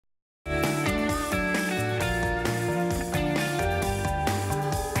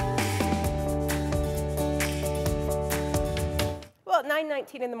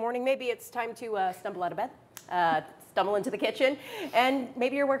9:19 in the morning. Maybe it's time to stumble out of bed, stumble into the kitchen, and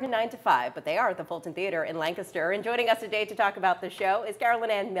maybe you're working 9 to 5, but they are at the Fulton Theatre in Lancaster. And joining us today to talk about the show is Carolyn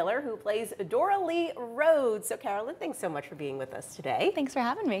Ann Miller, who plays Dora Lee Rhodes. So Carolyn, thanks so much for being with us today. Thanks for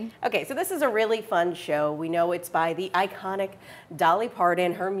having me. Okay, so this is a really fun show. We know it's by the iconic Dolly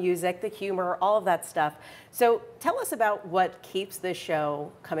Parton, her music, the humor, all of that stuff. So tell us about what keeps this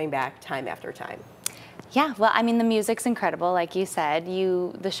show coming back time after time. Yeah, well, I mean, the music's incredible, like you said.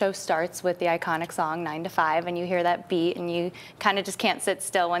 The show starts with the iconic song 9 to 5, and you hear that beat, and you kind of just can't sit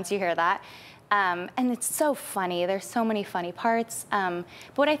still once you hear that. And it's so funny. There's so many funny parts. But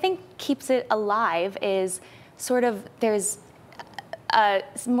what I think keeps it alive is sort of there's a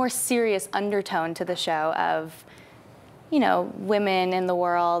more serious undertone to the show of, you know, women in the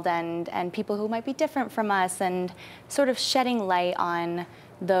world and people who might be different from us, and sort of shedding light on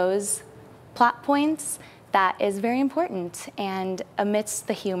those plot points that is very important. And amidst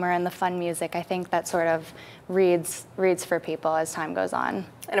the humor and the fun music, I think that sort of reads for people as time goes on.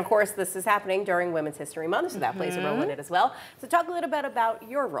 And of course, this is happening during Women's History Month, so that plays a role in it as well. So talk a little bit about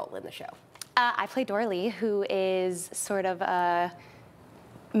your role in the show. I play Dora Lee, who is sort of a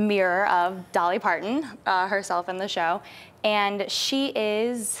mirror of Dolly Parton herself in the show. And she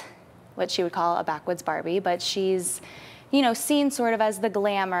is what she would call a backwoods Barbie, but she's, you know, seen sort of as the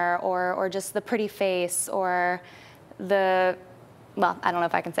glamour or just the pretty face or the, well, I don't know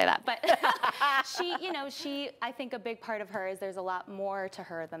if I can say that, but I think a big part of her is there's a lot more to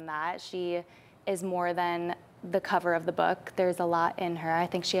her than that. She is more than the cover of the book. There's a lot in her. I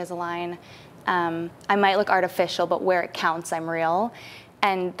think she has a line, I might look artificial, but where it counts, I'm real.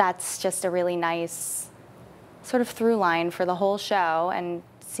 And that's just a really nice sort of through line for the whole show, and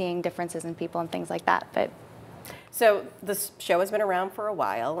seeing differences in people and things like that. So this show has been around for a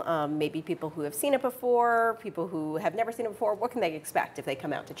while. Maybe people who have seen it before, people who have never seen it before, what can they expect if they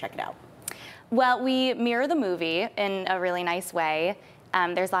come out to check it out? Well, we mirror the movie in a really nice way.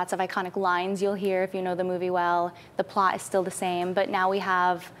 There's lots of iconic lines you'll hear if you know the movie well. The plot is still the same, but now we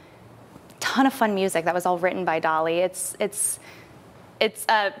have a ton of fun music that was all written by Dolly. It's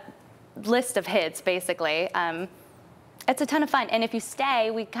a list of hits, basically. It's a ton of fun, and if you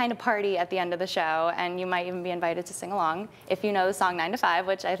stay, we kind of party at the end of the show, and you might even be invited to sing along if you know the song 9 to 5,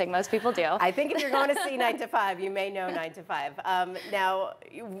 which I think most people do. I think if you're going to see 9 to 5, you may know 9 to 5. Now,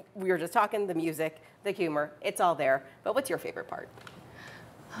 we were just talking the music, the humor, it's all there, but what's your favorite part?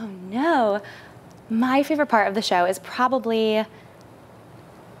 Oh no, my favorite part of the show is probably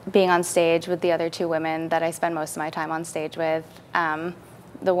being on stage with the other two women that I spend most of my time on stage with.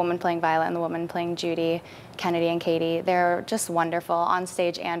 The woman playing Violet and the woman playing Judy, Kennedy and Katie. They're just wonderful on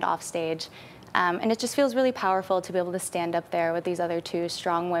stage and off stage. And it just feels really powerful to be able to stand up there with these other two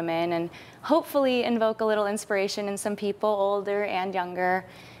strong women and hopefully invoke a little inspiration in some people, older and younger.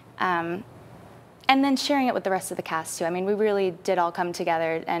 And then sharing it with the rest of the cast too. I mean, we really did all come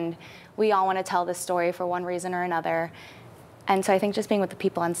together, and we all want to tell this story for one reason or another. And so I think just being with the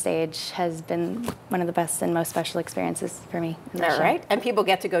people on stage has been one of the best and most special experiences for me. All right, and people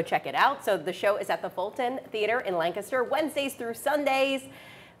get to go check it out. So the show is at the Fulton Theatre in Lancaster, Wednesdays through Sundays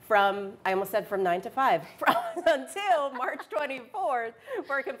from, I almost said from 9 to 5, until March 24th.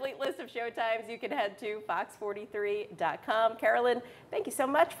 For a complete list of showtimes, you can head to fox43.com. Carolyn, thank you so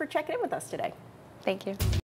much for checking in with us today. Thank you.